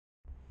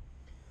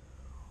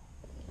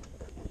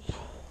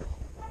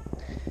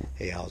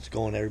Hey, how's it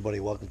going, everybody?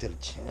 Welcome to the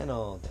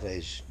channel.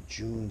 Today's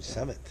June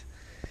 7th,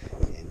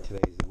 and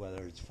today's the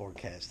weather. It's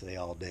forecast today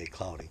all day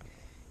cloudy.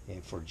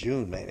 And for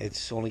June, man,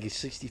 it's only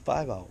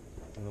 65 out.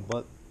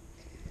 But,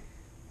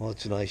 well,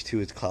 it's nice too.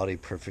 It's cloudy,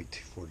 perfect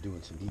for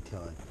doing some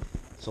detailing.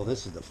 So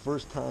this is the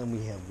first time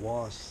we have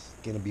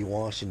going to be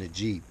washing the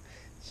Jeep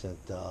since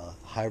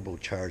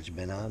HydroCharge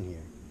been on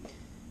here.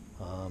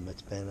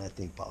 It's been, I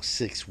think, about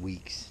 6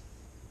 weeks.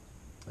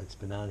 It's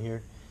been on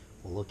here.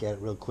 We'll look at it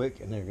real quick,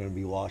 and they're going to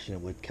be washing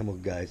it with Chemical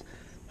Guys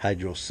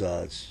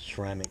HydroSuds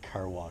ceramic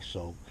car wash.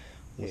 So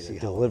we'll see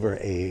how deliver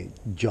a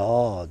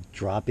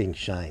jaw-dropping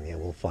shine,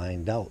 and we'll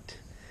find out.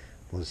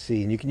 We'll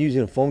see. And you can use it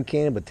in a foam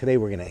cannon, but today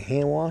we're going to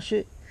hand wash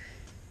it,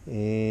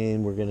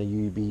 and we're going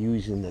to be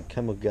using the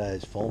Chemical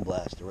Guys foam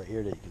blaster right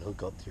here that you can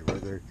hook up to your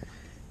regular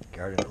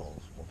garden hose.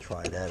 We'll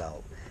try that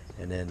out,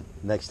 and then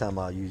next time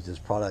I'll use this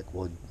product,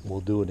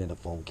 we'll do it in a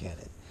foam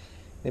cannon.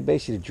 And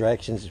basically, the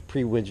directions is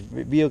pre-winch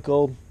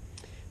vehicle.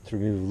 To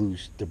remove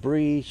loose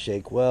debris,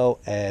 shake well,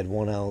 add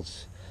 1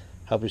 ounce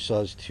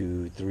HydroSuds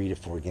to 3 to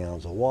 4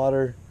 gallons of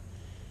water.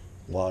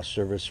 Wash,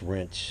 service,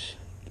 rinse,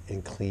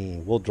 and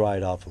clean. We'll dry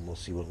it off and we'll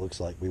see what it looks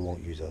like. We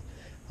won't use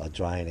a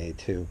drying aid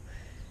too.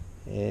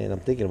 And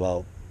I'm thinking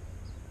about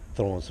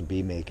throwing some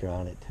bee maker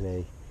on it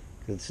today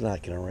because it's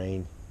not going to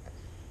rain.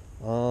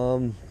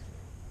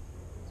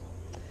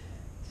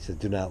 So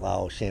do not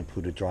allow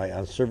shampoo to dry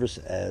on surface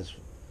as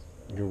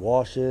you're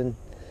washing.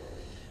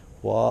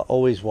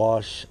 Always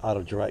wash out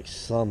of direct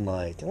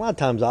sunlight. A lot of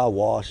times I'll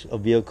wash a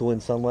vehicle in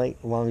sunlight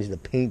as long as the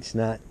paint's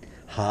not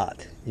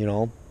hot, you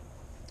know.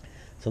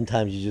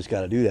 Sometimes you just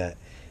got to do that.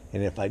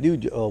 And if I do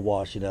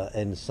wash it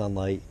in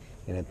sunlight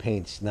and the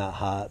paint's not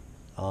hot,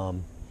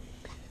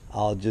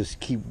 I'll just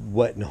keep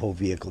wetting the whole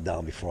vehicle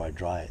down before I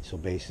dry it. So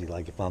basically,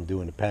 like if I'm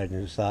doing the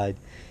passenger side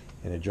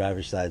and the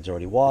driver's side's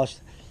already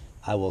washed,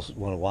 I will,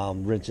 while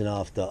I'm rinsing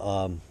off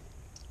the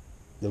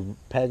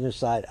passenger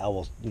side, I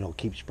will,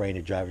 keep spraying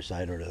the driver's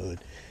side or the hood,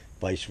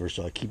 vice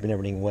versa, keeping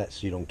everything wet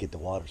so you don't get the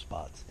water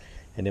spots.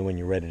 And then when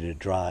you're ready to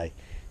dry,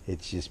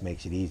 it just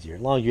makes it easier.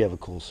 As long as you have a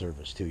cool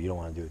surface too, you don't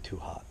want to do it too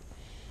hot.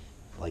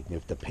 Like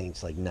if the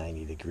paint's like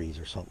 90 degrees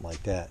or something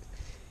like that.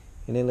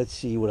 And then let's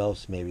see what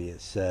else. Maybe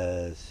it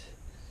says,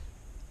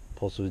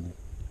 also,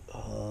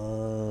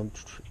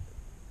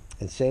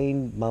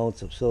 insane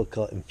amounts of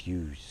silica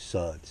infused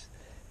suds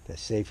that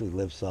safely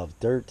lifts off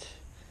dirt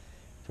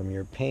from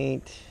your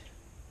paint.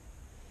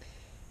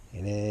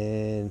 And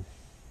then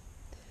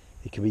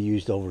it can be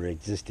used over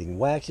existing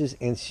waxes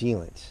and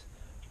sealants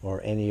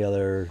or any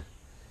other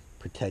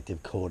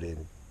protective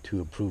coating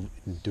to improve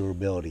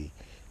durability,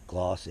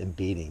 gloss, and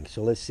beading.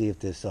 So let's see if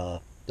this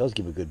does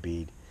give a good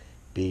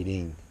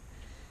beading.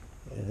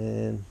 And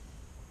then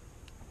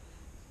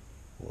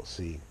we'll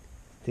see.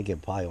 I think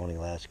it probably only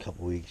lasts a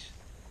couple weeks.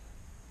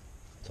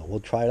 So we'll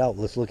try it out.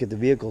 Let's look at the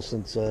vehicle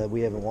since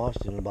we haven't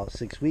washed it in about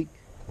 6 weeks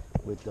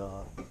with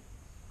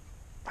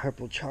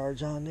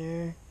HydroCharge on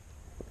there.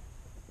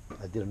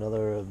 I did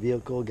another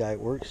vehicle,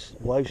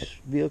 wife's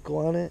vehicle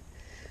on it.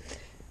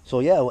 So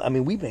yeah, I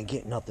mean, we've been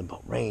getting nothing but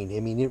rain. I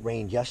mean, it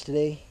rained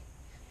yesterday,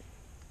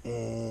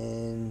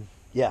 and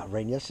yeah,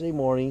 rained yesterday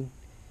morning,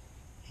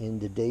 and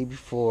the day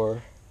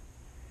before.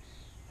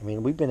 I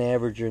mean, we've been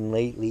averaging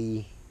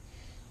lately,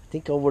 I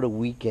think over the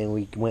weekend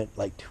we went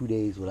like 2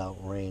 days without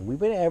rain. We've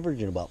been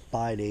averaging about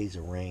 5 days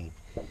of rain.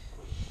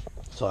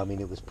 So I mean,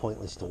 it was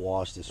pointless to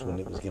wash this when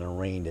it was going to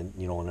rain in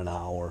an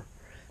hour.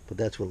 But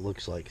that's what it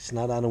looks like. It's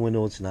not on the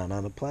window. It's not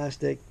on the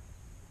plastic.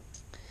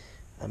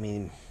 I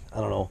mean,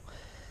 I don't know.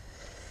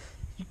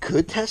 You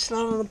could test it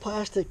out on the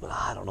plastic, but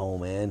I don't know,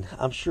 man.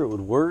 I'm sure it would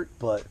work,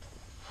 but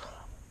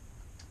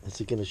is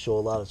it going to show a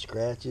lot of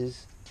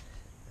scratches?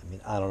 I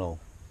mean, I don't know.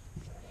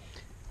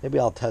 Maybe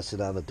I'll test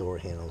it on the door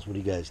handles. What do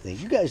you guys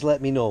think? You guys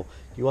let me know.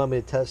 You want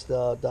me to test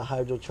the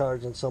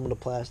HydroCharge on some of the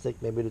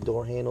plastic? Maybe the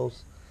door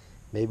handles?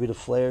 Maybe the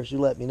flares? You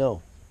let me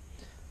know.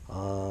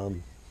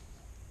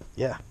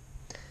 Yeah.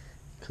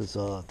 Because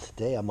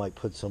today I might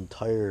put some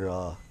tire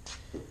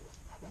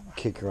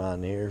kicker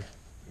on there,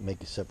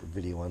 make a separate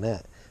video on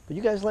that. But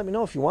you guys let me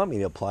know if you want me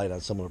to apply it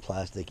on some of the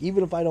plastic.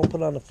 Even if I don't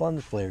put on the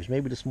fun flares,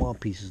 maybe the small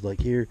pieces like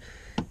here,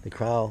 the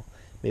crown,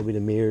 maybe the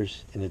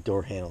mirrors, and the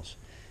door handles.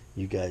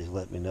 You guys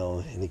let me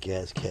know. And the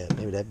gas cap,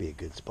 maybe that'd be a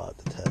good spot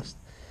to test.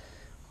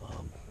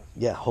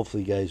 Yeah,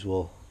 hopefully you guys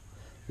will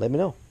let me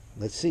know.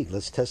 Let's see.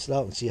 Let's test it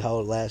out and see how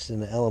it lasts in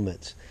the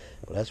elements.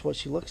 But that's what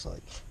she looks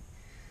like.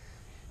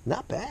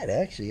 Not bad,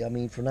 actually. I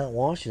mean, for not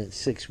washing it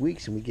 6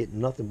 weeks and we get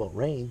nothing but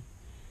rain.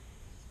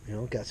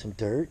 Got some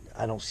dirt.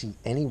 I don't see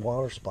any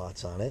water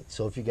spots on it.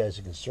 So if you guys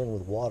are concerned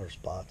with water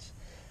spots,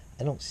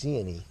 I don't see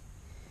any.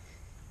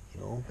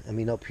 I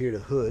mean, up here the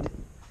hood,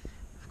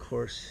 of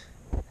course,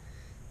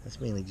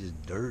 that's mainly just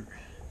dirt.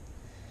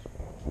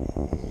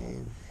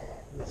 And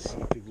let's see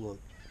if you look.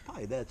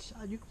 Probably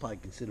you could probably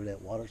consider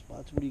that water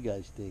spots. What do you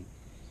guys think?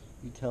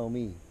 You tell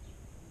me.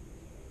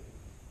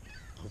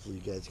 Hopefully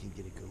you guys can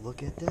get a good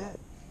look at that.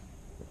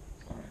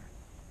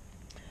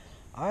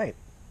 Alright,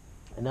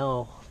 and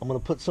now I'm going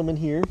to put some in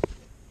here,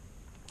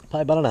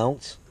 probably about an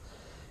ounce,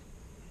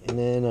 and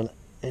then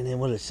And then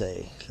what did it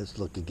say? Let's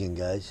look again,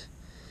 guys.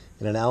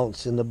 And an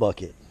ounce in the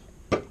bucket.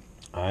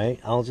 Alright,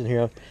 ounce in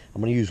here.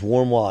 I'm going to use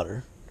warm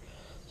water.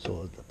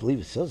 So I believe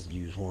it says to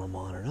use warm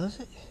water, does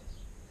it?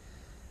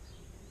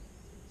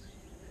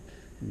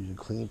 Use a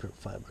clean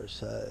purified by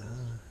side.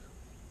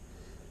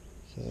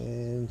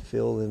 Can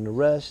fill in the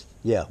rest.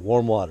 Yeah,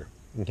 warm water.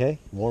 Okay,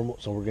 warm.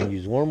 So we're going to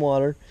use warm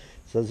water.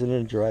 It says it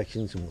in the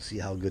directions, and we'll see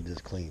how good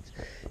this cleans.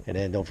 And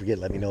then don't forget,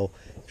 let me know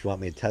if you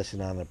want me to test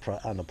it on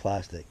the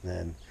plastic.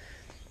 Then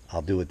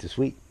I'll do it this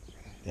week,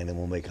 and then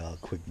we'll make a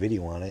quick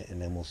video on it,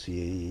 and then we'll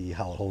see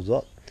how it holds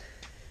up.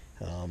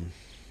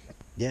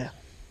 Yeah,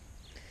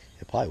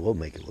 it probably will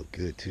make it look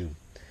good too.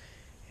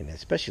 And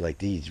especially like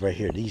these right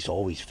here, these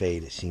always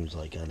fade, it seems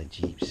like, on the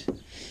Jeeps.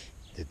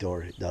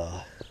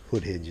 The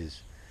hood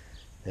hinges,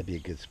 that'd be a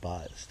good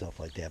spot, stuff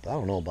like that. But I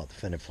don't know about the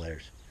fender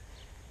flares.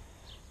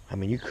 I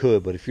mean, you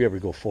could, but if you ever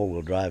go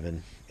four-wheel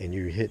driving and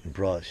you're hitting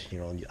brush, you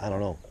know, I don't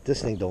know.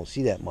 This thing don't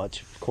see that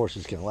much. Of course,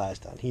 it's going to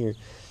last on here.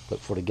 But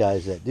for the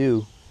guys that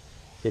do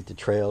hit the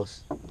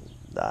trails,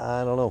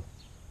 I don't know.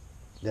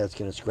 That's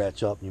going to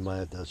scratch up, and you might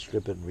have to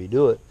strip it and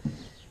redo it.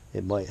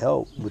 It might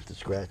help with the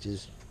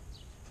scratches.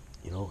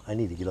 You know, I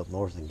need to get up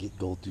north and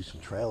go do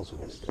some trails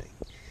with this thing.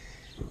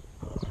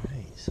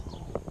 Alright, so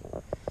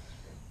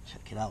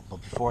check it out.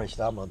 But before I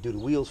start, I'm going to do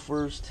the wheels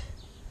first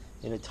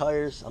and the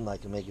tires. I'm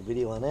not going to make a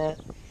video on that.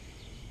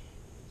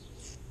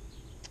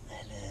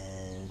 And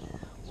then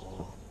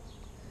we'll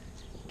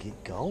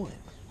get going.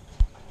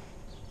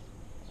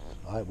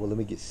 Alright, well, let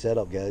me get set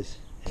up, guys,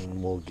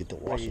 and we'll get the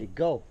washing. Ready to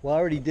go. Well, I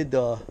already did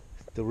the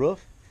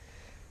roof,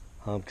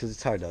 because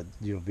it's hard to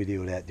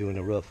video that, doing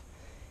the roof.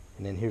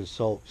 And then here's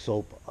soap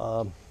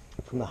from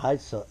the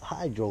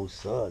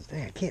HydroSuds.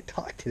 Dang, I can't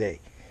talk today.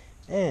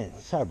 Man,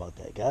 sorry about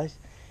that, guys.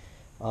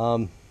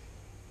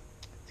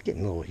 It's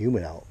getting a little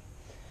humid out.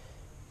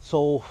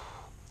 So,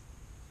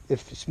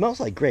 if it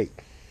smells like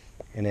grape,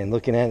 and then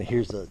looking at it,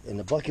 here's in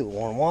the bucket with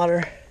warm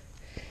water.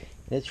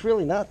 And it's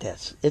really not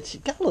that. It's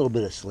got a little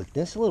bit of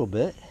slickness, a little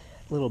bit.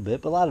 But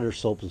a lot of their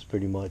soap is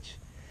pretty much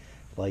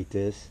like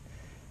this.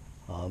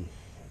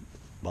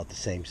 About the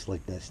same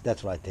slickness.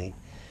 That's what I think.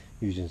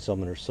 Using some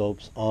of their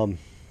soaps.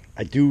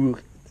 I do,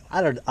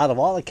 out of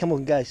all the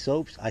Chemical Guys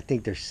soaps, I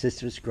think their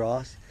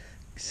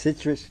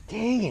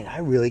dang it, I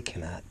really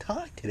cannot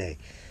talk today.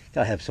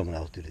 Gotta have someone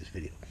else do this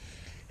video.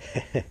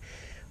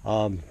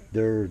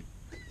 Their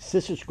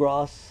citrus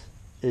gloss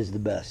is the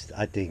best,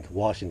 I think.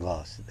 Wash and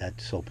gloss,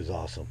 that soap is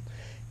awesome.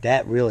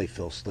 That really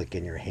feels slick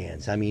in your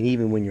hands. I mean,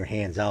 even when your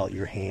hand's out,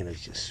 your hand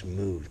is just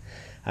smooth.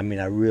 I mean,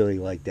 I really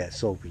like that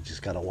soap. You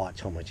just gotta watch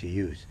how much you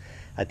use.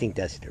 I think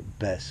that's their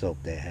best soap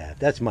they have.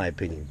 That's my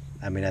opinion.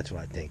 I mean, that's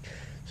what I think.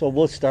 So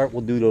we'll start.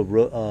 We'll do the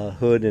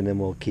hood, and then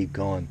we'll keep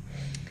going.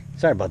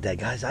 Sorry about that,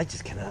 guys. I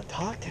just cannot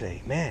talk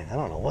today. Man, I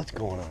don't know what's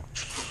going on.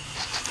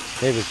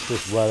 Maybe it's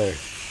just weather.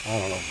 I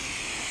don't know.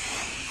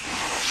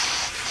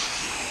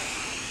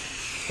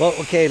 Well,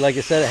 okay, like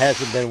I said, it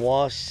hasn't been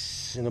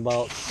washed in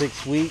about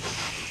 6 weeks.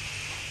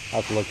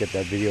 I'll have to look at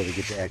that video to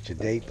get the actual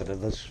date. But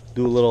let's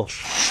do a little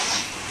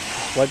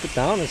wipe it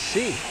down and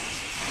see.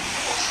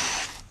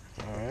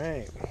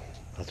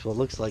 That's what it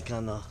looks like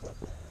on the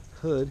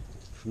hood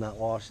from not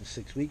washed in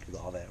 6 weeks with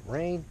all that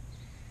rain.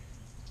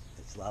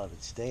 It's a lot of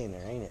it staying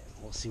there, ain't it?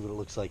 We'll see what it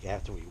looks like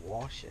after we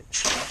wash it.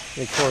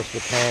 And of course,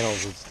 the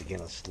panels, it's going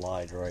to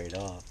slide right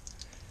off,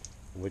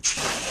 which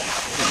is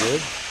pretty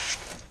good.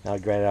 Now,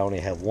 granted, I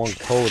only have one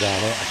coat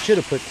on it. I should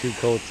have put 2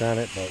 coats on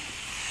it, but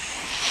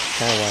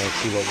kind of want to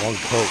see what one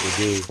coat would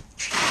do.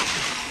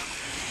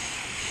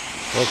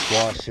 Let's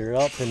wash her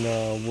up, and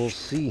we'll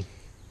see.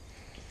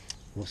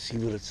 We'll see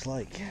what it's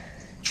like.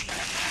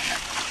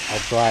 I'll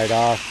dry it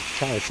off.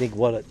 I'm trying to think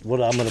what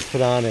I'm going to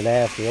put on it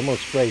after. I'm going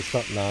to spray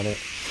something on it.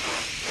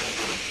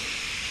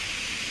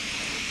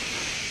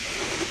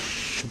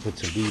 Put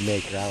some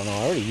V-Maker. I don't know.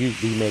 I already used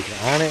V-Maker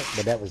on it,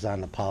 but that was on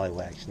the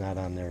Polywax, not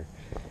on their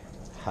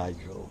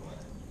Hydro.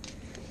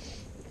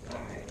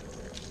 Alright.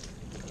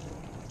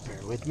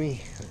 Bear with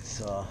me.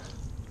 Let's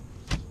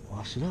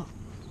wash it up.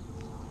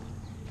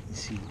 And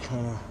see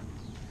kind of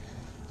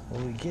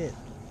what we get.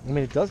 I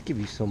mean, it does give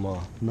you some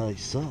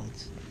nice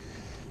suds,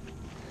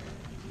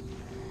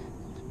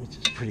 which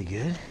is pretty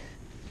good.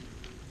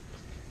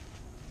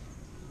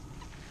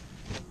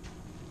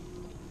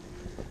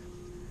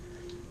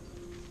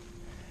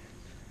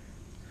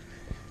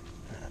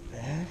 Not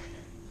bad.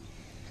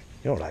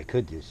 You know what I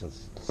could do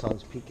since the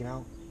sun's peeking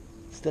out?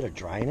 Instead of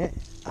drying it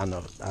on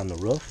the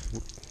roof,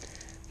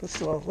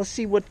 let's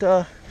see what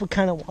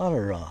kind of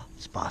water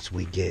spots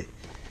we get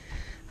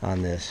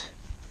on this,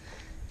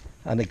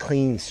 on the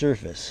clean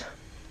surface.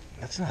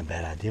 That's not a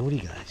bad idea. What do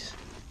you guys?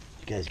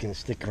 You guys gonna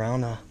stick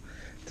around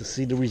to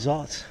see the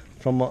results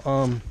from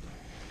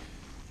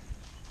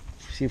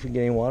see if we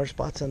get any water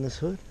spots on this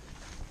hood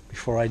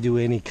before I do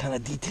any kind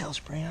of detail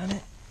spray on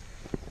it?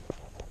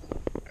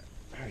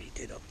 I already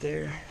did up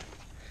there.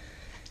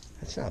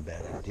 That's not a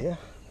bad idea.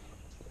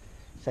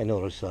 I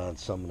noticed on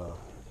some of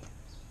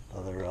the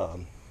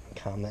other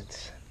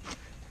comments,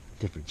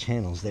 different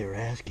channels, they were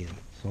asking.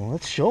 So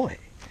let's show it.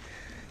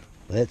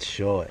 Let's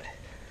show it.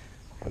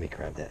 Let me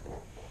grab that.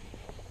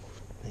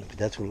 But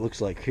that's what it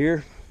looks like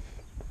here.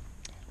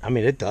 I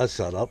mean, it does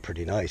set up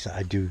pretty nice.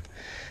 I do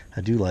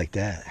like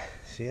that.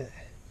 See it?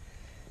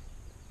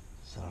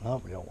 Set it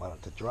up. We don't want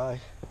it to dry.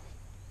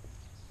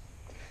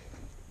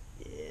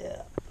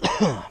 Yeah.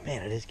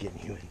 Man, it is getting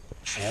humid.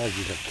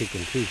 Allergies are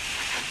kicking too.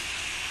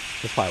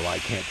 That's probably why I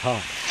can't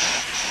talk.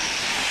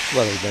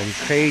 Weather's been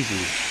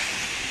crazy.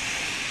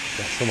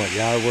 Got so much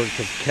yard work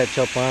to catch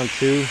up on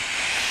too.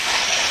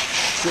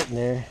 Sitting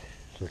there,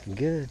 looking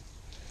good.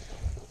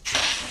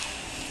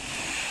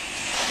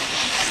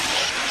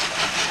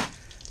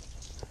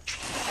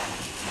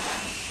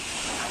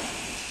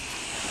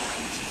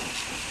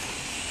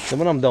 So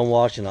when I'm done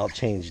washing, I'll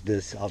change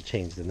this. I'll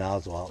change the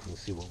nozzle out and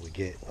see what we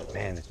get. But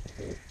man,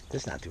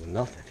 it's not doing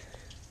nothing.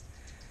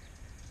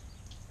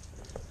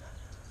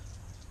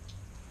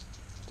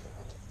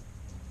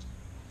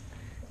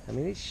 I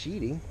mean, it's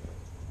sheeting.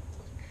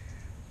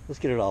 Let's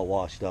get it all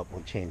washed up.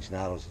 We'll change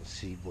nozzles and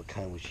see what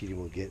kind of sheeting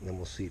we'll get, and then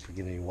we'll see if we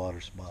get any water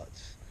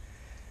spots.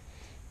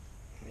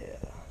 Yeah,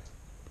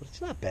 but it's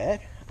not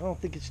bad. I don't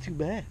think it's too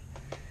bad.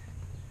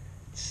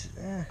 It's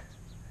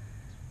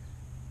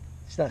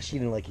not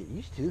sheeting like it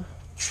used to.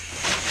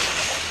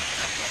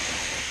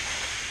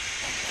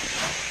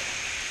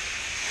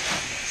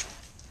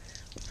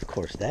 Of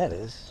course that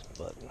is,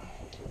 but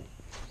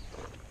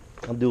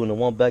I'm doing the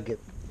 1 bucket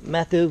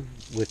method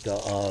with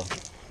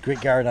the grit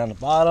guard on the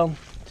bottom.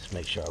 Just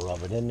make sure I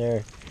rub it in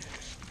there,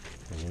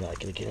 and you're not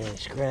going to get any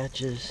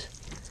scratches.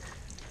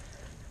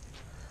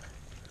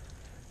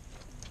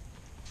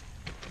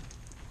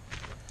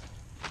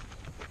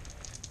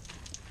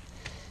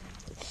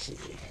 Let's see,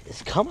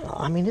 it's coming.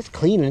 I mean, it's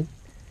cleaning.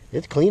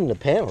 It's cleaning the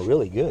panel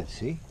really good.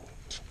 See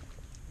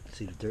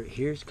the dirt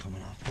here is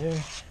coming off there.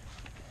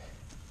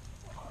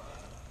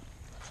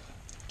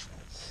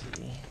 Let's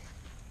see.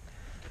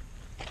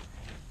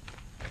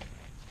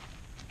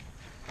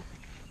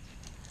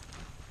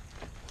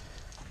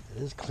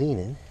 It is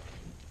cleaning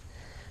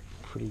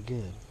pretty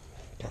good.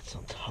 Got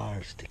some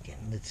tar sticking.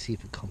 Let's see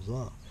if it comes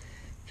off.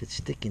 If it's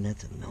sticking,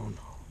 that's a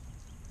no-no.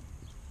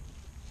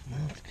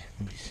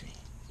 Let me see.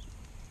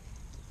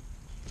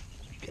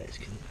 You guys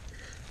can.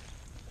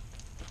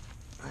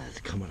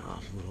 That's coming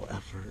off. A little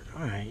effort.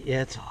 All right,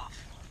 yeah, it's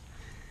off.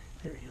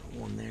 There you go,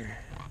 one there.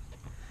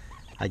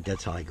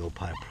 That's how I go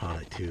by a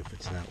product too. If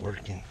it's not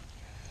working,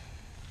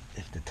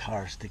 if the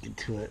tar's sticking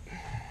to it,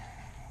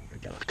 I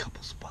got a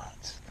couple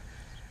spots.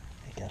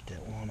 I got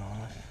that one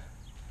off.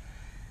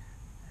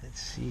 Let's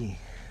see.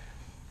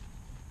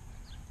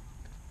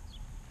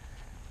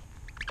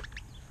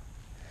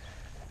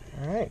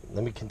 Alright,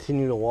 let me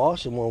continue to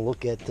wash and we'll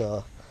look at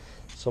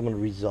some of the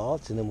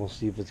results, and then we'll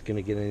see if it's going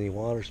to get any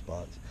water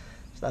spots.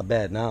 It's not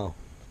bad now.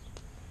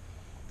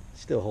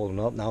 It's still holding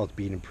up. Now it's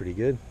beating pretty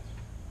good.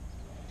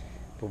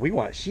 But we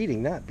want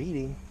sheeting, not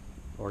beating.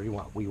 Or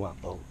we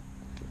want both.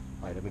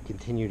 Alright, let me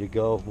continue to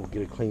go. We'll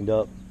get it cleaned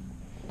up.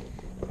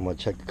 I'm going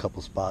to check a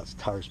couple spots,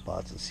 tar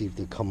spots, and see if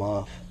they come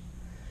off.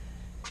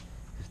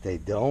 If they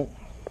don't,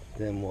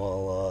 then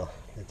we'll,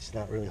 it's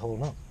not really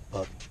holding up.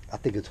 But I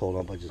think it's holding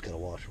up. I just got to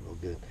wash it real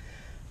good.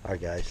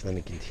 Alright guys, let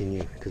me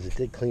continue, because it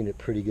did clean it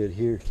pretty good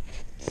here.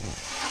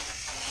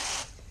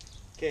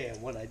 Okay,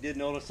 and what I did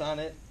notice on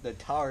it, the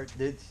tar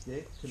did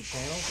stick to the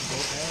panel, to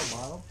both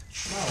panel bottom.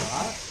 Not a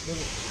lot.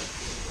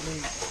 I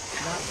mean,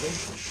 not big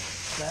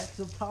specks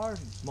of tar,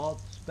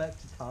 small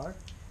specks of tar.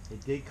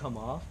 It did come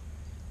off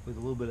with a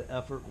little bit of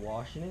effort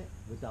washing it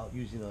without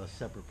using a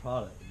separate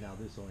product. Now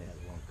this only has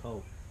one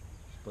coat,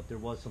 but there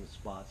was some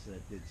spots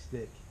that did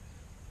stick.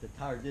 The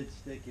tar did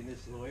stick in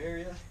this little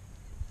area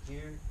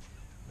here,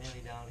 mainly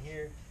down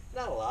here.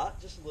 Not a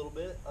lot, just a little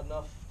bit,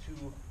 enough to,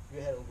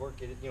 you had to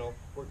work it,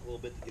 work a little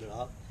bit to get it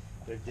off,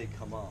 but it did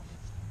come off.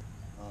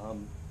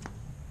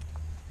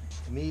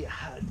 To me,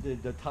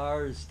 the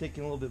tar is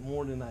sticking a little bit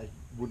more than I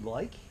would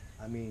like.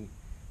 I mean,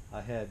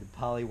 I had the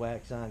poly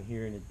wax on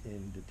here and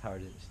the tar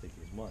didn't stick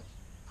as much.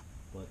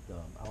 But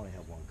I only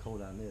have one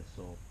coat on this,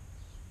 so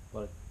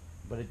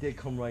but it did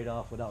come right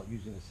off without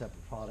using a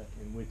separate product,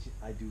 in which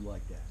I do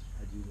like that.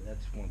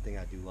 That's one thing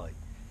I do like.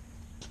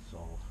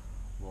 So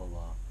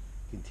we'll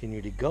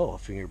continue to go. I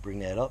figure bring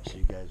that up so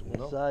you guys will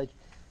know. Side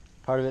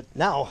part of it.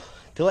 Now,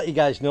 to let you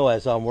guys know,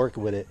 as I'm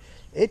working with it,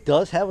 it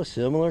does have a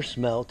similar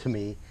smell to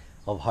me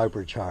of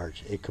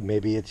HydroCharge.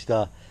 Maybe it's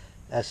the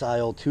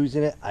SiO2s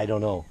in it. I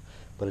don't know,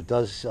 but it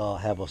does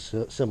have a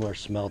similar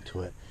smell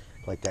to it,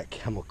 like that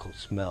chemical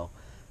smell.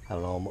 I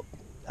don't know.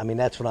 I mean,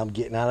 that's what I'm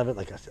getting out of it,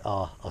 like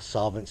a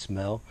solvent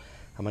smell.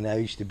 I mean, I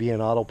used to be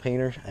an auto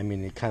painter. I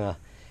mean, it kind of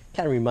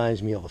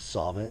reminds me of a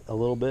solvent a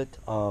little bit.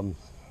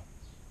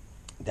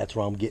 That's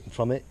what I'm getting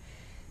from it,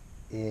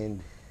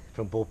 and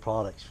from both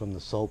products, from the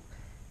soap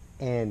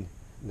and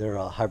their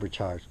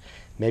HydroCharge.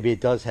 Maybe it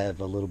does have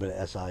a little bit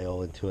of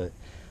SiO into it.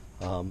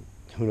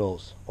 Who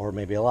knows? Or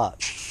maybe a lot.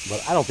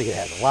 But I don't think it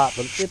has a lot,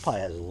 but it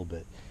probably has a little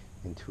bit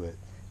into it.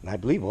 And I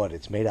believe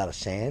it's made out of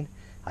sand.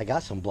 I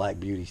got some Black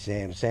Beauty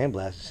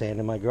sandblast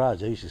sand in my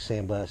garage. I used to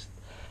sandblast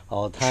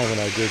all the time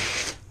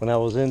when I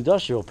was an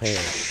industrial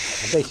painter.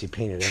 I basically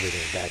painted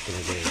everything back in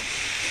the day.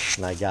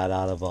 And I got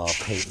out of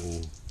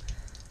painting,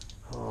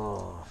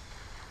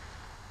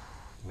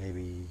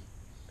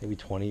 maybe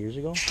 20 years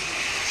ago.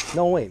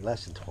 No, wait,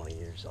 less than 20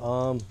 years.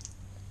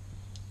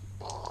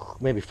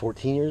 Maybe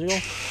 14 years ago.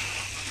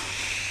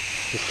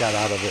 Just got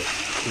out of it,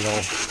 you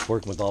know,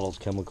 working with all those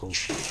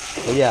chemicals.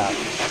 But yeah,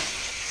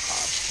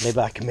 maybe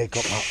I can make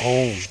up my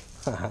own.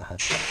 But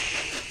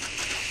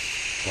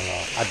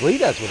I believe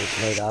that's what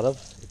it's made out of.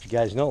 If you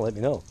guys know, let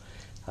me know.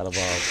 Out of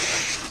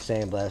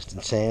sandblast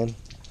and sand.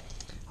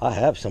 I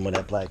have some of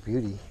that Black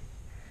Beauty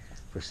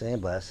for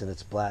sandblast, and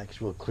it's black.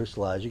 It's real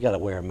crystallized. You got to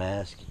wear a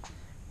mask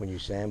when you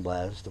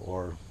sandblast,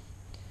 or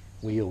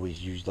we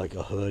always used like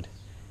a hood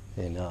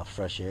and a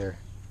fresh air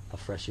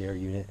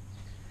unit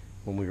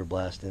when we were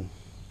blasting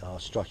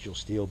structural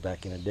steel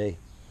back in the day.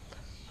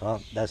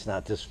 That's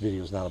not, this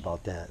video is not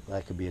about that.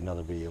 That could be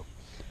another video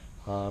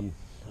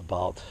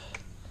about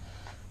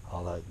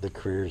all the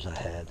careers I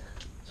had.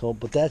 So,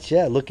 but that's,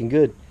 yeah, looking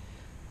good.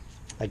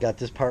 I got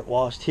this part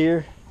washed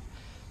here.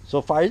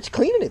 So far, it's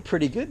cleaning it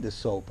pretty good, this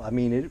soap. I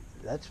mean,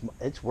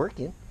 it's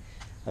working.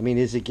 I mean,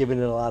 is it giving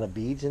it a lot of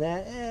beads and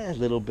that? A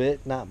little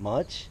bit, not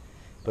much.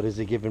 But is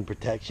it giving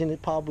protection?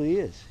 It probably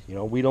is. You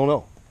know, we don't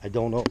know. I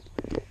don't know.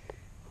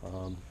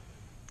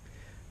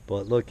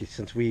 But look,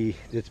 since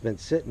it's been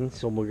sitting,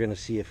 so we're gonna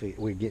see if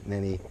we're getting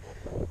any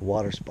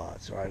water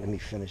spots. All right, let me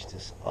finish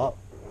this up.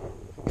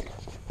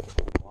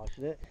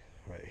 Washing it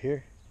right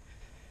here.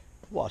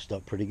 Washed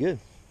up pretty good.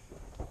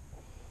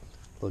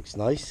 Looks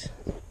nice.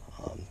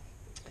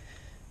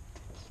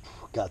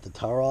 Got the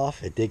tar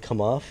off. It did come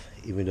off,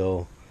 even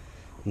though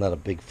I'm not a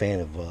big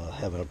fan of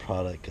having a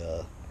product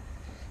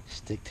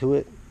stick to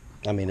it.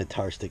 I mean, the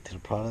tar stick to the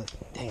product.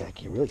 Dang, I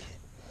can't really hit.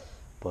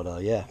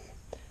 But yeah,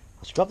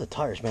 I scrubbed the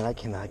tires, man. I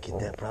cannot get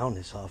that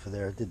brownness off of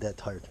there. I did that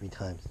tire 3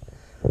 times.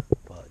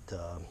 But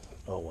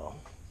oh well.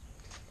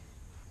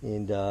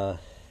 And we'll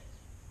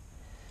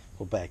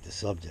back to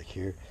subject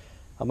here.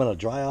 I'm gonna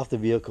dry off the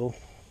vehicle.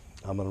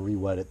 I'm gonna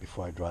re-wet it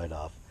before I dry it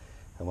off.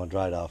 I'm gonna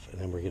dry it off,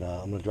 and then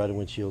I'm gonna dry the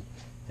windshield,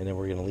 and then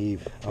we're gonna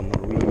leave. I'm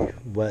gonna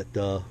re-wet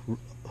the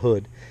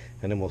hood,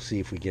 and then we'll see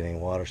if we get any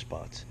water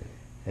spots.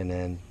 And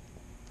then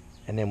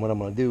what I'm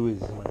gonna do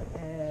is I'm gonna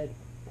add.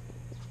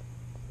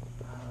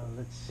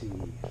 Let's see.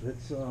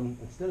 Let's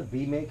instead of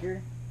B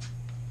Maker,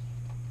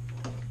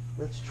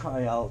 let's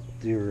try out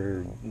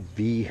their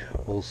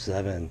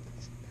V07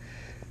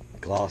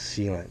 gloss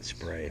sealant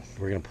spray.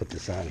 We're gonna put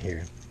this on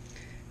here,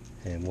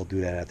 and we'll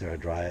do that after I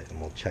dry it,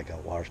 and we'll check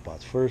out water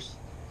spots first.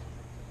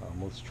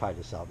 Let's try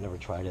this out. Never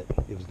tried it.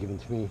 It was given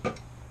to me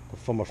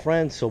from a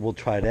friend, so we'll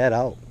try that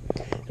out.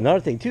 Another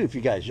thing too, if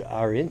you guys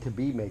are into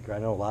B Maker, I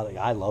know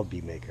I love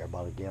B Maker. I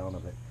bought a gallon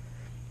of it.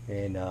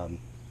 And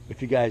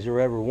if you guys are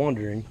ever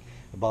wondering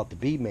about the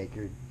B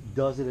Maker,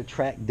 does it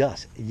attract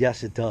dust?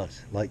 Yes, it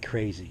does, like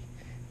crazy.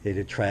 It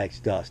attracts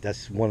dust.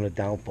 That's one of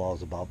the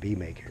downfalls about B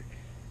Maker.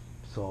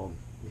 So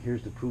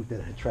here's the proof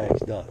that it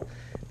attracts dust.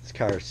 This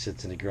car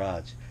sits in the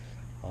garage.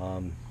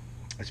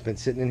 It's been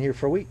sitting in here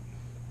for a week.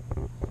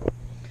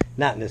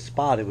 Not in this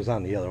spot. It was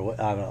on the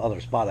other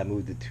spot. I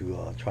moved it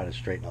to try to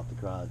straighten out the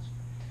garage.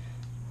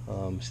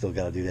 Still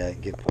got to do that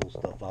and pull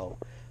stuff out.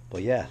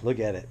 But yeah, look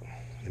at it.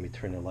 Let me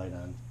turn the light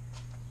on.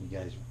 You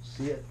guys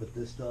see it, but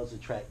this does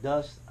attract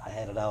dust. I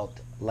had it out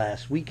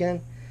last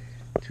weekend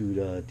to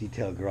the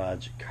Detail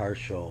Garage car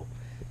show.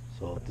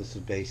 So this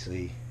is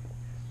basically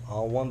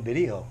all one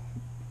video.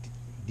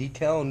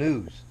 Detail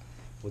news,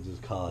 we'll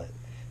just call it.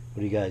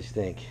 What do you guys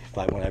think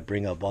when I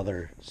bring up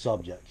other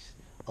subjects,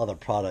 other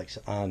products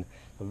on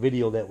a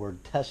video that we're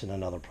testing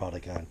another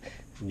product on?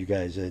 You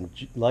guys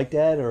like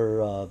that,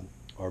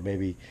 or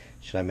maybe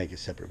should I make a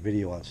separate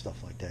video on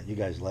stuff like that? You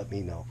guys let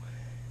me know.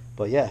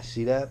 But yeah,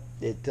 see that?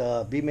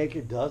 B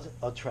Maker does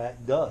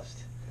attract dust.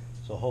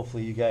 So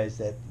hopefully you guys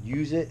that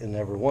use it and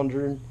never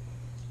wondering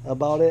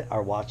about it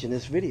are watching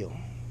this video.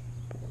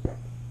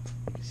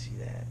 You can see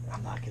that.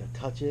 I'm not going to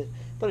touch it.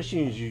 But as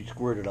soon as you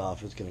squirt it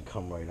off, it's going to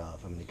come right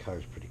off. I mean, the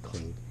car's pretty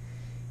clean.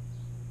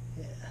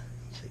 Yeah,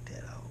 check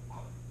that out.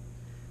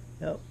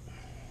 Yep.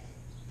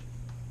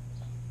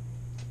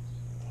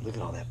 Look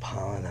at all that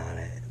pollen on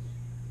it.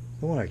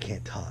 No wonder I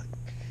can't talk.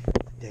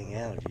 Dang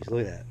allergies.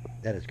 Look at that.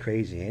 That is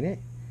crazy, ain't it?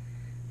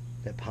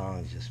 That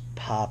pollen's just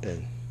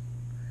popping.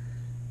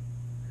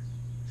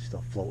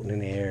 Stuff floating in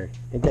the air.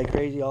 Ain't that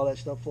crazy? All that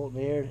stuff floating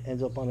in the air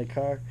ends up on the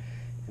car.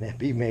 And that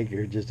B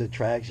Maker just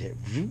attracts it.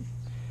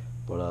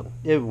 But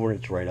it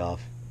works right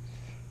off.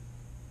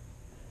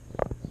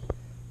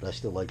 But I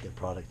still like that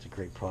product. It's a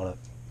great product.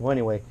 Well,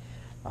 anyway,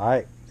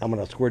 alright. I'm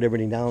going to squirt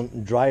everything down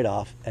and dry it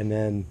off. And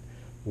then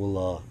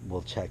we'll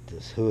check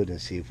this hood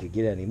and see if we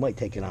get any. It might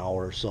take an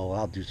hour or so.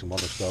 I'll do some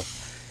other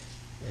stuff.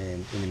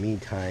 And in the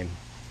meantime,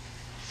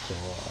 so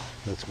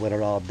let's wet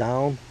it all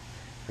down.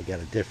 I got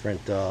a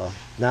different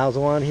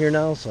nozzle on here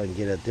now, so I can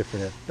get a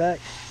different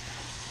effect.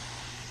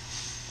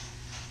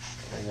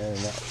 And then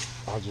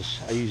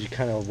I usually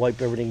kind of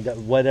wet everything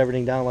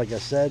down, like I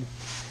said.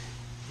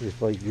 If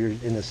like you're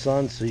in the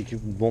sun, so you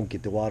won't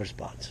get the water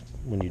spots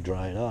when you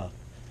dry it off.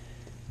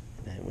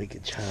 And we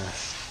can try.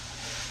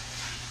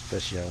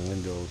 especially on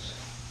windows.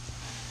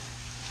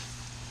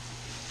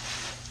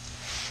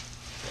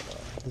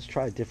 But, let's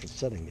try a different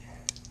setting.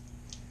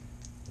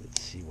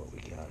 Let's see what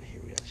we got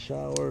here. We got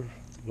shower.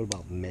 What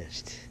about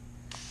mist?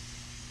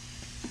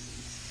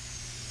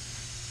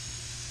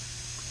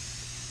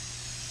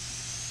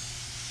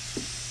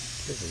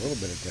 There's a little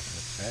bit of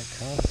different effect,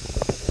 huh?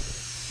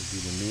 Would be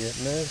the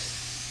mist.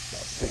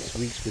 About 6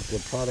 weeks with the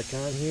product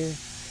on here.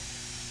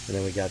 And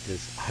then we got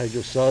this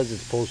HydroSuds.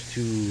 It's supposed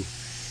to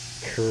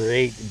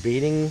create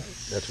beading.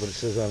 That's what it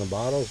says on the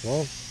bottles.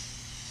 Well,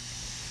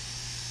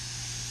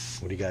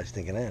 what do you guys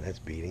think of that? That's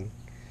beading.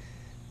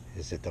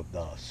 Is it the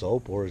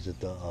soap or is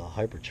it the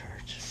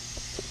HydroCharge?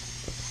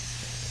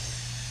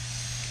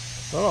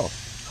 I don't know.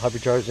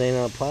 HydroCharge ain't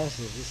on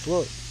plastic. Just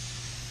look.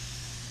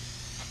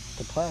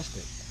 The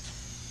plastic.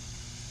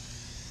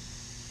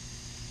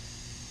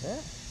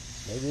 Yeah,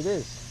 maybe it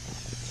is.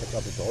 Check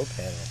out the door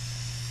panel.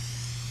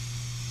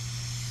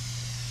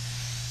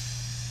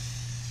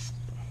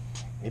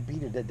 It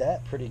beaded at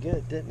that pretty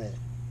good, didn't it?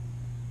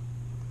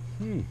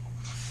 Yep,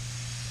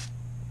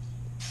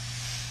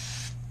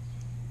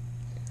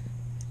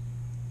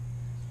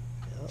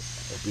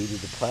 it beaded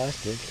the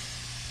plastic.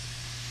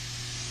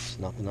 There's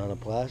nothing on the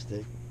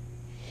plastic.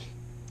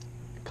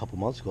 A couple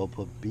months ago, I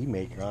put Bee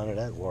Maker on it.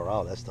 That wore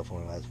out. That stuff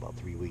only lasts about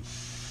 3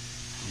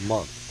 weeks.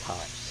 Month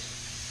tops.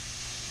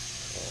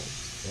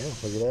 Yeah,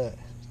 look at that.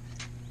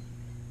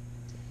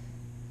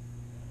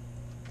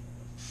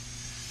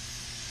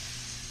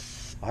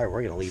 Alright,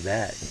 we're going to leave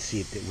that and see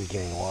if we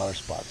get any water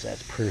spots.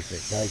 That's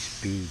perfect.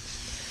 Nice beads.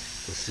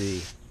 We'll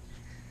see.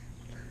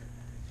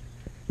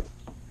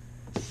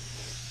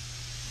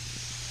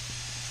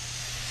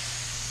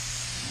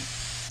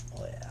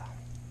 Oh,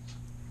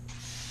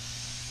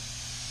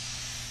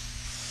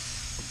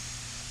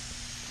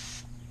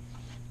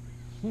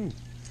 yeah.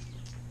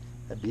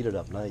 That beat it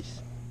up nice.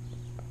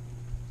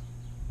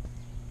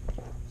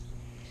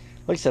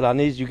 Like I said, on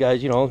these, you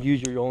guys,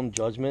 use your own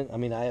judgment. I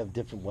mean, I have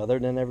different weather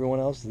than everyone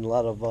else and a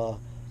lot of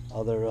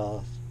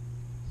other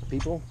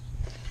people.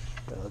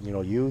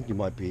 You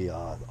might be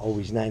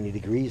always 90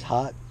 degrees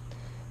hot.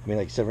 I mean,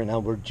 like I said, right now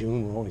we're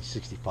June, we're only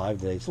 65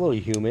 today. It's a little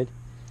humid,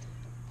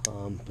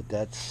 but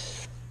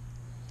that's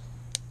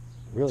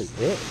really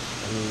it.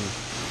 I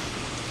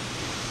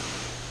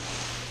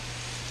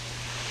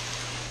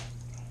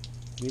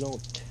mean,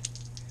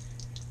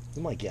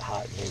 we might get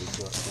hot in maybe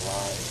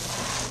July.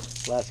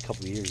 Last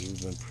couple of years we've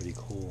been pretty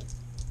cool.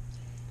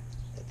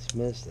 That's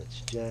mist,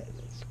 that's jet,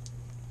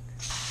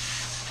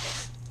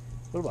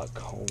 what about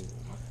cone?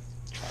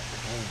 Try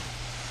cone.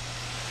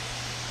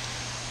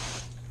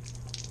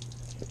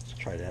 Let's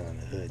try that on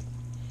the hood.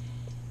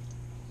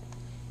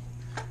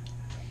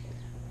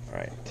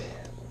 Alright.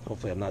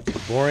 Hopefully I'm not too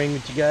boring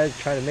with you guys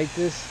trying to make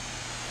this.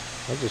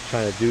 I'm just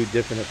trying to do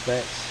different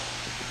effects.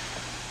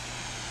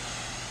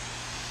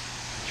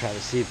 Try to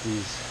see if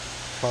these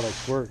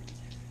products work.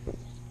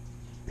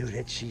 Dude,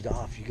 that sheet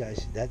off, you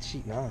guys. That's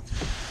sheeting off.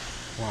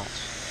 Watch.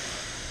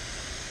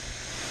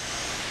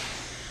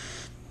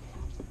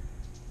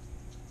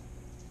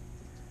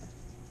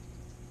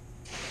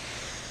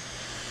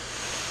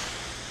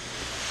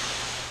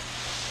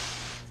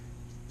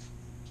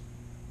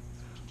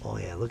 Oh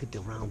yeah, look at the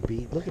round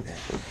bead. Look at that.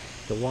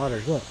 The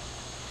water, look.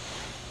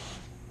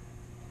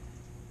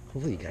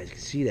 Hopefully you guys can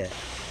see that.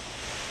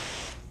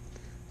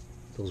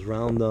 Those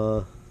round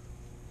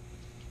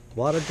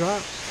water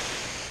drops.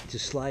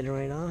 Just sliding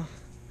right off.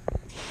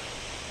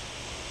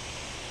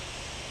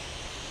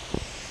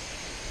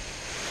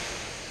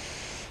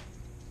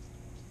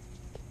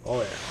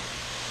 Oh yeah.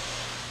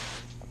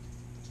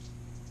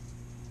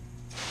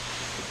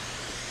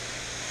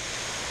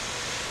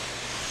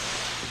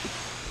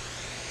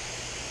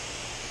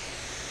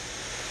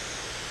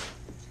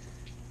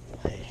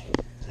 Hey,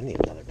 I need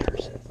another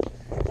person.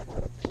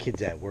 The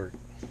kid's at work.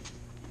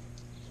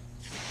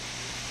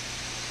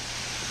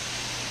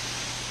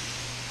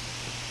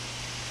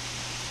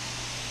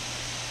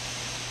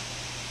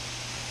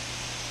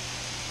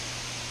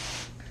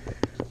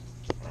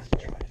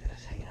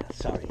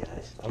 Sorry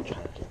guys, I'm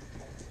trying to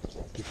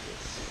get this.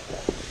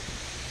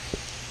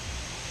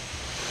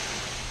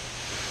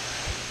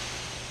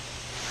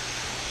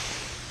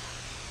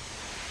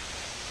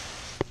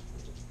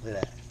 Look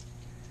at that.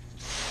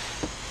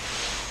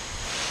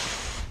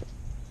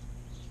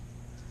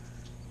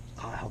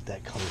 Oh, I hope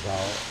that comes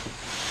out.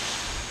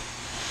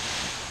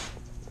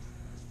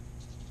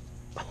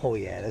 Oh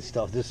yeah, that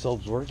stuff, this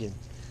soap's working.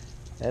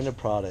 And the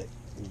product.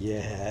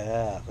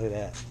 Yeah, look at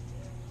that.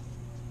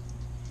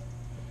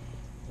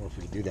 I don't know if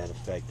we can do that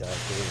effect out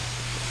there.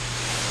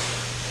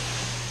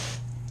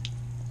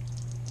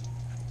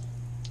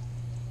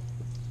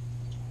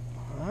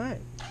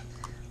 Alright.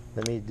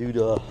 Let me do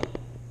the...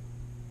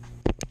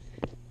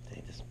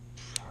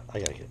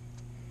 Let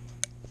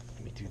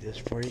me do this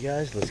for you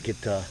guys. Let's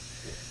get our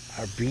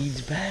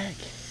beads back.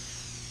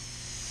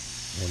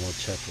 And then we'll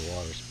check for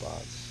water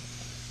spots.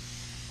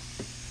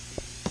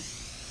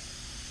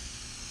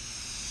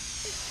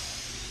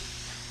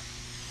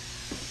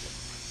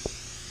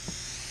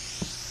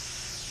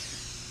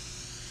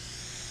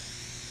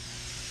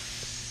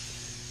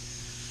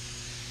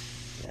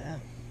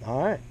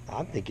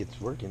 I think it's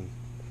working.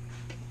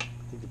 I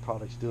think the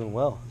product's doing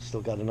well. It's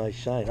still got a nice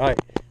shine. All right,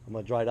 I'm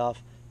gonna dry it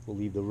off. We'll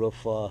leave the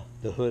roof,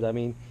 the hood, I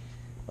mean,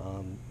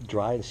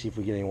 dry and see if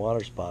we get any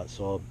water spots.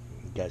 So,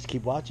 you guys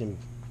keep watching.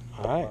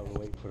 All right, while we're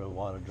waiting for the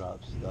water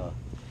drops,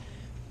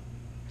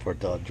 for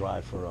it to dry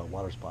for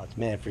water spots.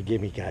 Man,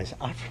 forgive me, guys.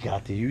 I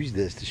forgot to use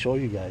this to show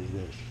you guys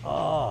this.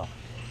 Oh,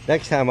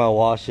 next time I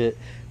wash it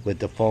with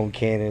the foam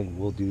cannon,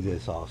 we'll do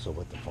this also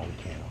with the foam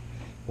cannon.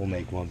 We'll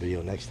make one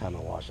video next time I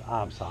wash it.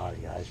 I'm sorry,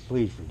 guys.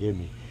 Please forgive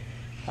me.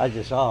 I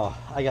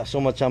got so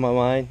much on my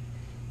mind.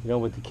 You know,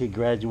 with the kid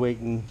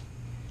graduating,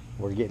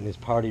 we're getting his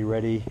party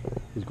ready,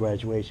 his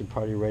graduation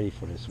party ready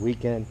for this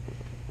weekend,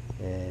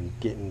 and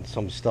getting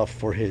some stuff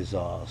for his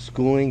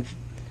schooling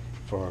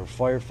for a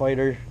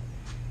firefighter,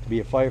 to be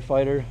a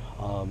firefighter.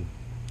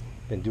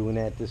 Been doing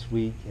that this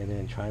week, and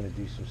then trying to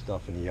do some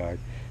stuff in the yard.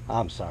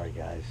 I'm sorry,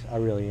 guys. I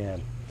really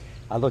am.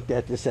 I looked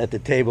at this at the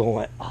table and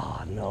went,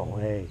 oh, no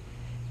way.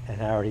 And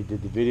I already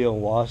did the video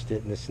and washed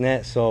it and this and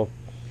that. So,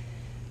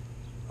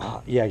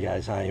 yeah,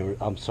 guys,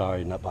 I'm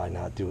sorry by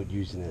not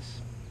using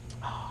this.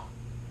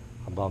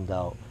 I'm bummed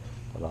out,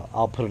 but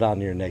I'll put it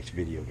on your next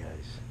video,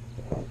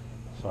 guys.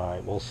 So, all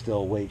right, we'll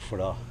still wait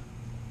for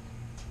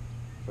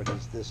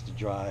this to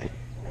dry.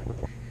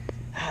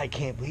 I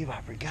can't believe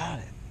I forgot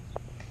it.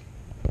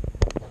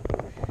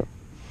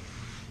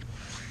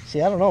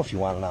 See, I don't know if you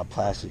want it on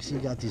plastic. See,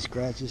 you got these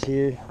scratches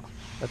here.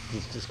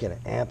 That's just gonna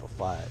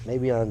amplify it.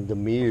 Maybe on the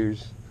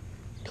mirrors,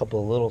 a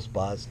couple of little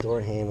spots, door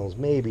handles,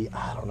 maybe.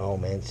 I don't know,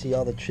 man. See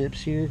all the chips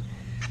here?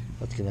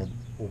 That's gonna,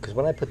 because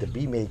when I put the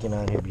bead making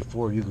on here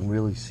before, you can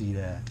really see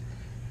that.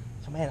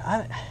 So, man,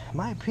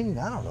 my opinion,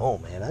 I don't know,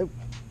 man. I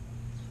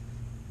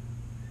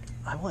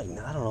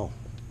don't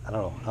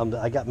know.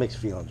 I got mixed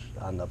feelings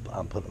on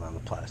putting on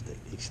the plastic,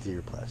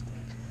 exterior plastic.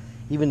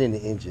 Even in the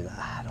engine,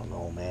 I don't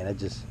know, man.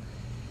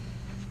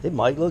 It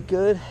might look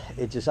good.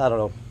 I don't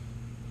know.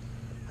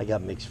 I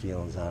got mixed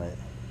feelings on it.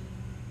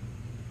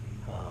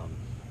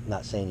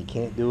 Not saying you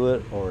can't do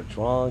it or it's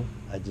wrong.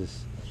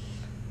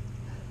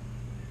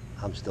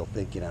 I'm still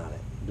thinking on it,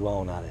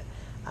 dwelling on it.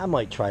 I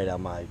might try it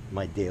on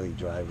my daily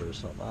driver or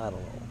something. I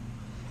don't know.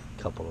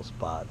 A couple of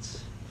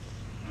spots.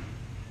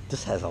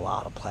 This has a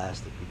lot of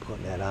plastic. We're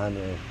putting that on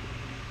there.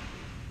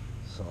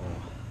 So,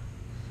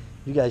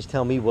 you guys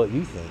tell me what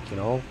you think, you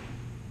know.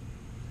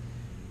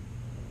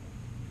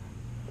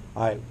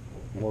 All right,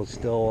 we'll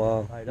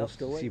still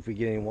see if we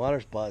get any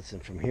water spots,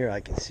 and from here I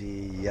can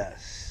see,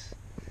 yes.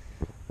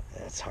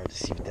 It's hard to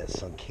see, but that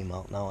sun came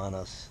out now on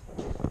us.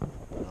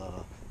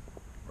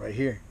 Right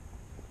here,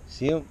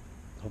 see them?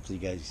 Hopefully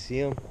you guys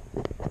see them.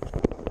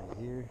 Right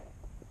here.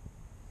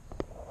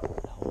 I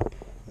hope.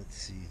 Let's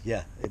see.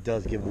 Yeah, it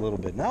does give a little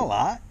bit, not a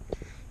lot.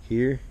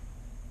 Here.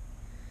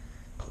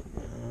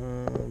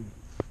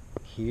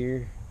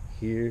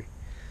 Here.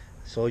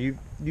 So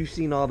you've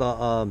seen all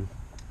the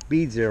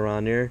beads there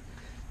on there.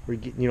 We're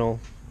getting, you know,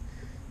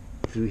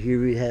 through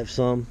here we have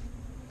some.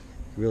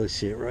 You really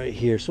see it right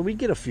here. So we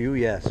get a few,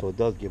 yeah. So it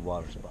does give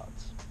water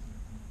spots.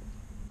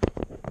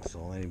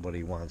 So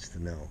anybody wants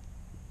to know,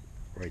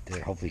 right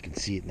there. Hopefully you can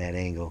see it in that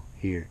angle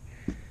here.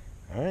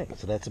 All right.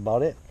 So that's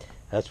about it.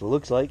 That's what it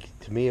looks like.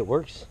 To me, it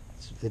works.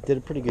 It did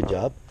a pretty good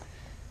job.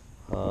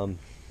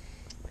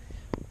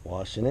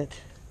 Washing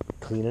it,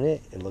 cleaning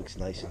it. It looks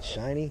nice and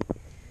shiny.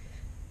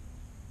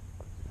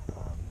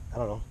 I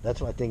don't know.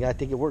 That's what I think. I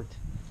think it worked.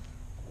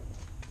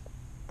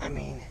 I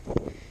mean,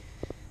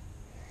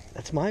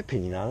 that's my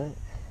opinion on it.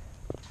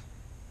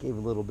 Gave a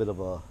little bit of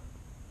a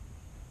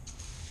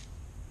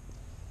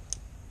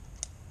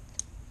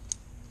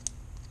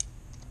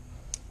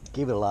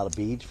lot of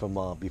beads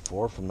from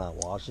before from not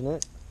washing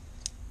it,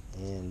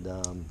 and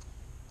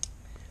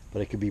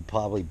but it could be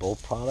probably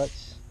both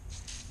products,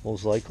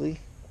 most likely.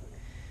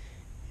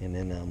 And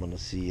then I'm gonna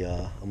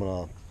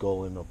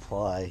go and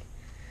apply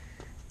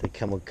the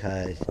Chemical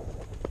Guys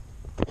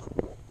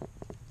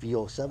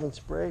V07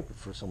 spray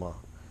for some.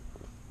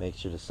 Make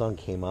sure the sun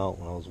came out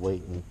when I was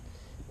waiting.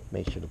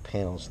 Make sure the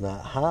panel's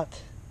not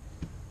hot.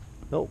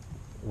 Nope,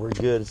 we're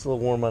good. It's a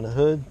little warm on the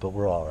hood, but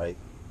we're all right.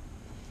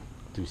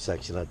 2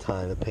 sections at a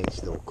time. The paint's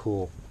still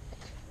cool.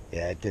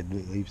 Yeah, it did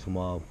leave some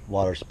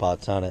water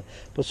spots on it,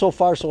 but so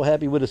far so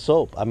happy with the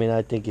soap. I mean,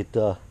 I think it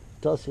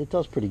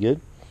does pretty good.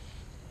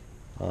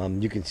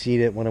 You can see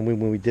that when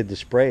we did the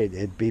spray,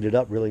 it beat it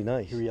up really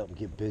nice. Hurry up and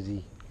get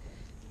busy.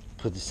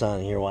 Put this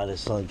on here while the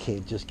sun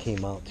just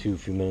came out too a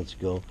few minutes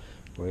ago.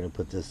 We're gonna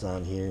put this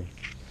on here.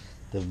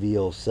 The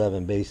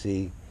V07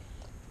 basically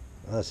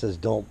says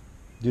do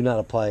not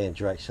apply in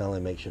direct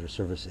sunlight. Make sure the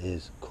surface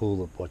is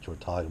cool of what you're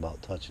talking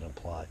about. Touch and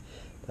apply.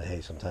 But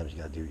hey, sometimes you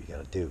gotta do what you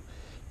gotta do.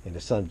 And the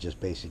sun just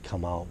basically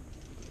come out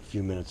a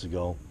few minutes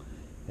ago,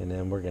 and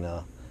then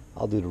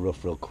I'll do the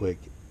roof real quick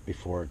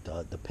before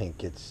the paint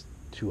gets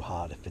too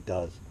hot. If it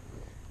does,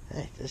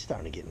 hey, it's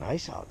starting to get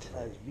nice out.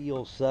 That's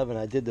V07.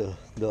 I did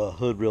the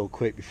hood real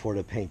quick before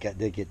the paint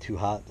did get too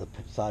hot. The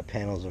side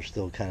panels are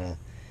still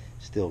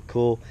still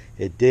cool.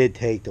 It did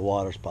take the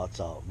water spots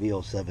out.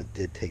 V07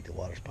 did take the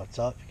water spots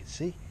out. You can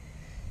see.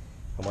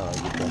 I'm gonna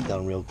get that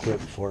done real quick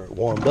before it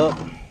warmed up.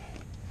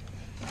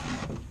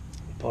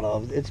 But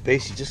it's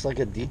basically just like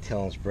a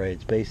detailing spray.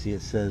 It's basically,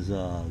 it says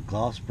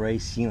gloss spray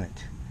sealant.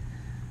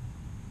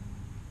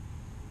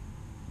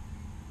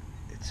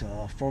 It's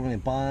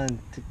formulated bond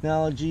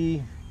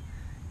technology,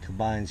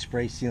 combines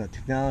spray sealant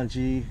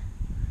technology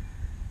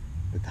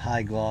with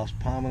high gloss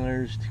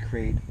polymers to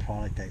create a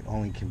product that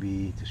only can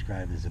be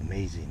described as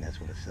amazing. That's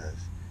what it says.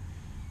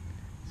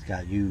 It's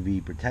got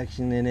UV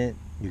protection in it.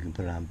 You can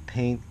put it on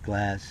paint,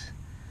 glass,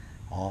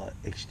 all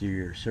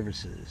exterior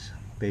surfaces.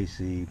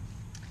 Basically,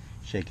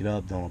 shake it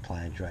up, don't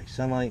apply in direct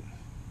sunlight.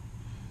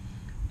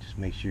 Just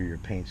make sure your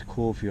paint's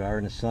cool if you are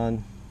in the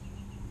sun.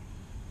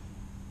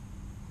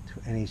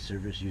 To any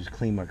surface, use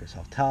clean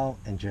Microsoft towel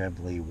and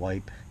gently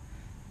wipe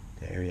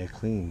the area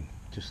clean,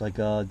 just like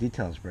a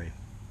detailing spray.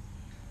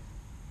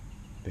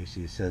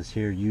 Basically, it says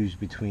here, use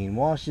between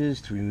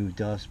washes to remove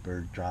dust,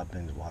 bird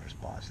drop-ins, water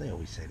spots. They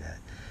always say that.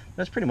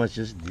 That's pretty much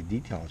just the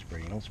detailing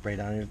spray. You don't spray it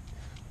on here.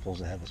 It's supposed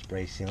to have a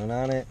spray sealant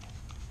on it.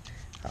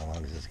 How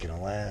long is this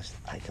gonna last?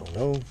 I don't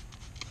know.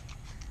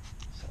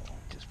 So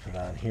just put it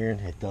on here, and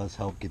it does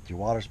help get your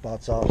water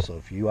spots off. So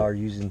if you are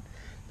using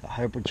the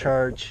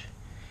HydroCharge,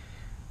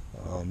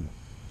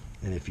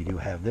 and if you do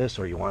have this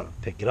or you want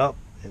to pick it up,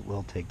 it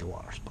will take the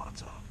water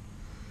spots off.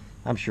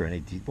 I'm sure any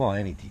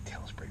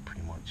detail spray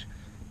pretty much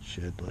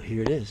should, but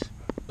here it is.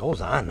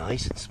 Goes on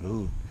nice and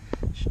smooth.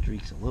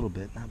 Streaks a little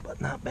bit,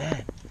 but not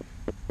bad.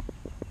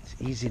 It's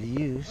easy to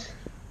use.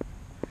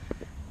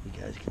 You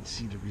guys can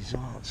see the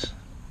results.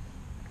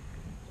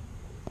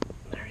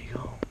 There you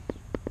go.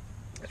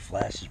 The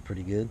flash is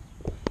pretty good.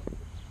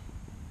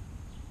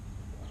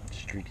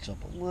 Streaks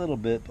up a little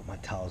bit, but my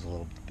towel's a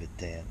little bit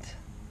damped.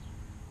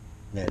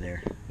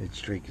 There, its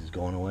streak is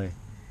going away.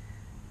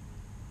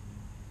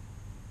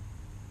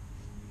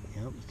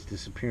 Yep, it's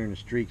disappearing the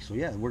streak. So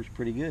yeah, it works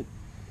pretty good.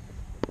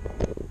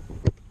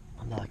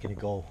 I'm not gonna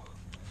go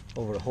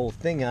over the whole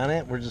thing on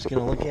it. We're just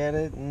gonna look at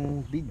it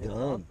and be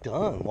done.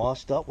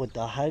 Washed up with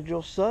the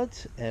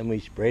HydroSuds, and we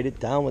sprayed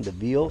it down with the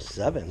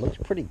V07. Looks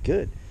pretty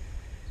good.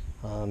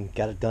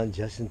 Got it done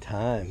just in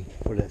time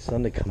for that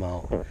sun to come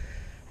out. Look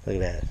at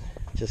that.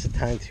 Just in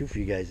time too for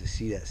you guys to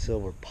see that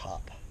silver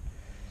pop.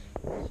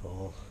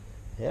 So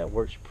yeah, it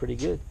works pretty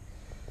good.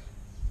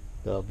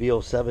 The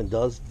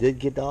V07 did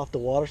get off the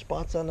water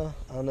spots on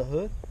the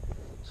hood,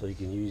 so you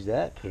can use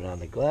that. Put it on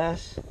the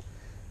glass.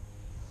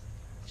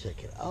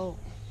 Check it out.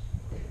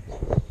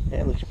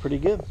 Yeah, it looks pretty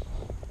good.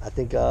 I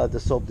think the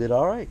soap did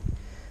all right.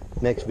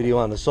 Next video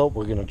on the soap,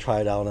 we're gonna try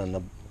it out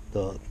on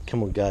the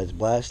Chemical Guys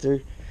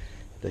blaster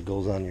that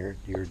goes on your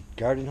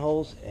garden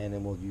hose, and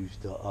then we'll use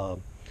the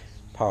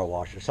power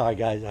washer. Sorry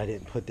guys, I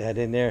didn't put that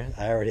in there.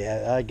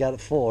 I got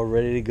it full,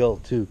 ready to go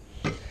too.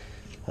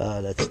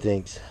 That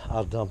stinks.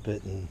 I'll dump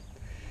it and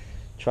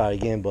try it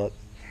again, but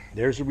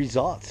there's the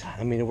results.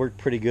 I mean, it worked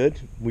pretty good.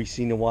 We've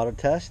seen the water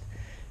test.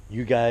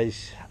 You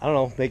guys, I don't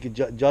know, make it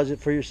judge it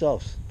for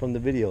yourselves from the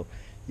video.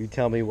 You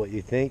tell me what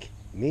you think.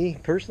 Me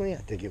personally, I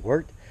think it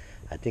worked.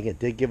 I think it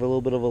did give a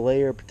little bit of a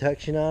layer of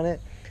protection on it.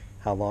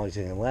 How long is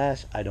it gonna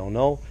last? I don't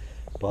know.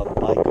 But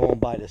by going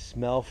by the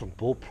smell from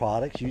both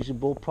products, using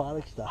both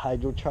products, the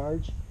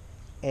HydroCharge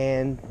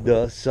and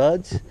the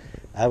Suds,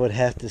 I would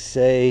have to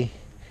say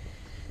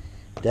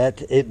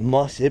that it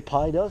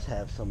probably does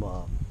have some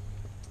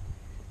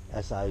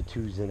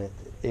SI2s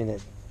in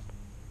it.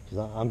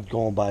 I'm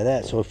going by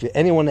that. So if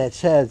anyone that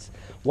says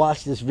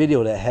watch this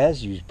video that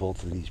has used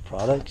both of these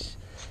products,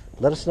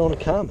 let us know in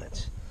the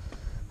comments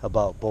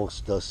about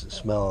both the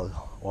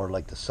smell or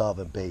like the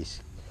solvent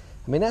base.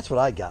 I mean, that's what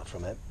I got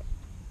from it.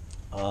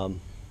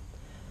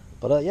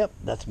 But yep,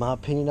 that's my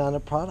opinion on the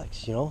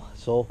products, you know.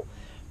 So all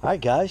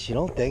right guys, you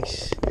know,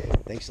 thanks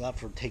a lot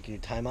for taking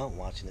your time out and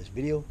watching this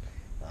video.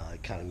 I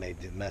kind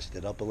of messed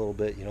it up a little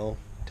bit, you know,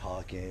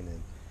 talking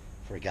and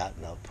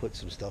forgotten to put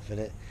some stuff in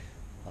it.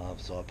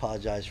 So I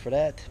apologize for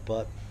that,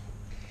 but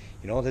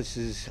you know,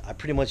 I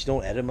pretty much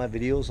don't edit my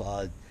videos.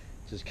 I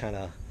just kind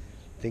of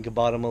think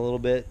about them a little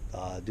bit, do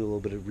a little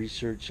bit of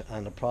research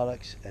on the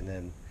products, and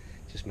then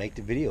just make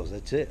the videos.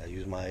 That's it. I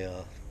use my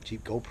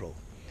cheap GoPro,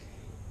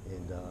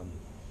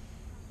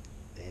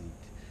 and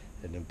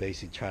then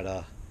basically try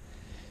to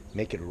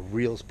make it as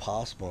real as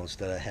possible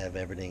instead of have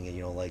everything,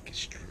 you know, like a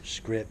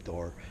script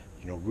or,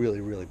 you know,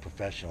 really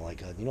professional,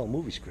 like a, you know,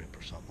 movie script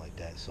or something like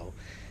that. So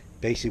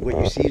basically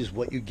what you see is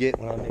what you get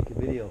when I make a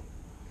video,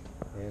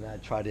 and I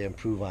try to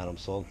improve on them.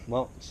 So,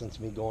 well, since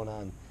me going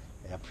on,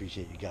 I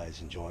appreciate you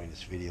guys enjoying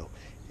this video,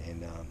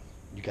 and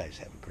you guys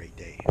have a great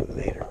day.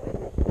 Later.